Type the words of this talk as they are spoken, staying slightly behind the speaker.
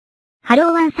Hello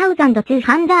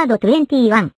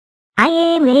 1221. I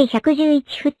am a 111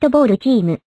 football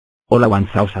team. Hola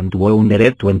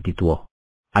 1222.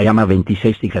 I am a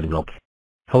 26 ticket block.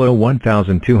 Hello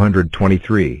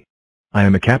 1223. I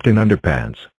am a Captain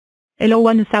Underpants. Hello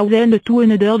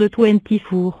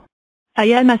 1224. I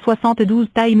am a 72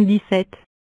 times 17.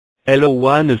 Hello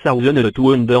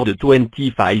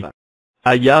 1225.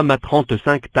 I am a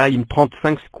 35 times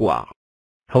 35 square.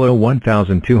 Hello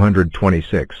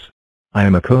 1226. I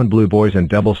am a Cone Blue Boys and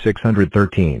Double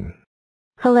 613.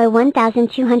 Hello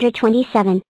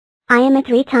 1227. I am a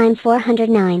 3 times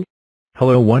 409.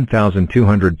 Hello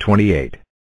 1228.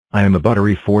 I am a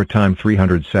Buttery 4 times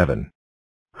 307.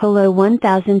 Hello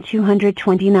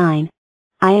 1229.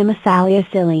 I am a Sally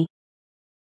Silly.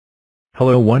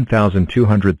 Hello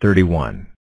 1231.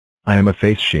 I am a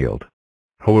Face Shield.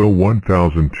 Hello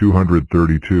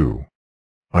 1232.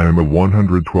 I am a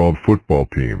 112 football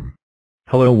team.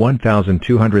 Hello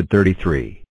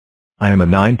 1233. I am a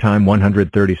 9 times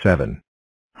 137.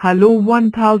 Hello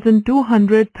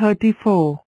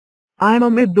 1234. I am a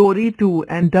Midori 2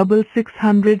 and Double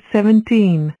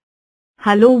 617.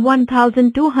 Hello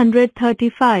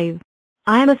 1235.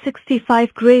 I am a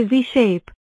 65 crazy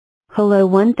shape. Hello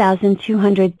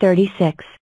 1236.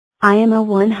 I am a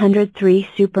 103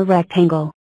 super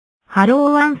rectangle.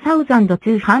 Hello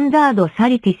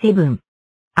 1237.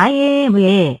 I am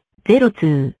a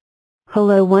 02.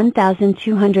 Hello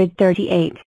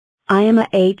 1238. I am a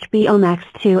HBO Max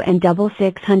 2 and Double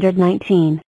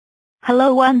 619.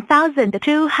 Hello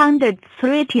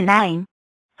 1239.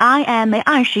 I am a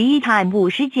 21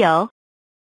 times 59.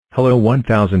 Hello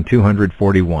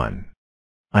 1241.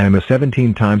 I am a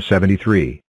 17 times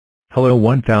 73. Hello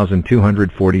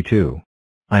 1242.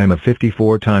 I am a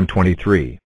 54 times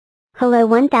 23. Hello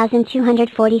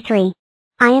 1243.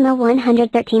 I am a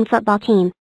 113 football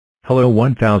team. Hello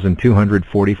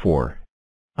 1244.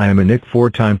 I am a Nick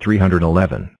 4 times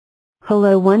 311.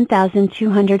 Hello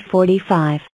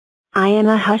 1245. I am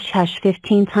a Hush Hush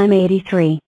 15 times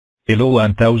 83. Hello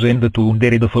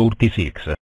 1246.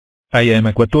 I am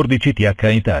a 14 TH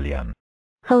Italian.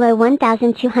 Hello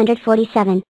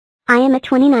 1247. I am a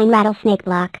 29 rattlesnake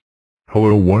block.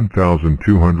 Hello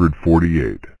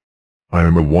 1248. I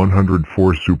am a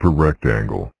 104 super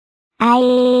rectangle.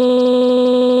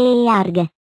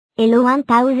 Hello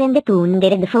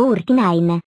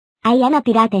 1249. I am a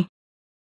pirate.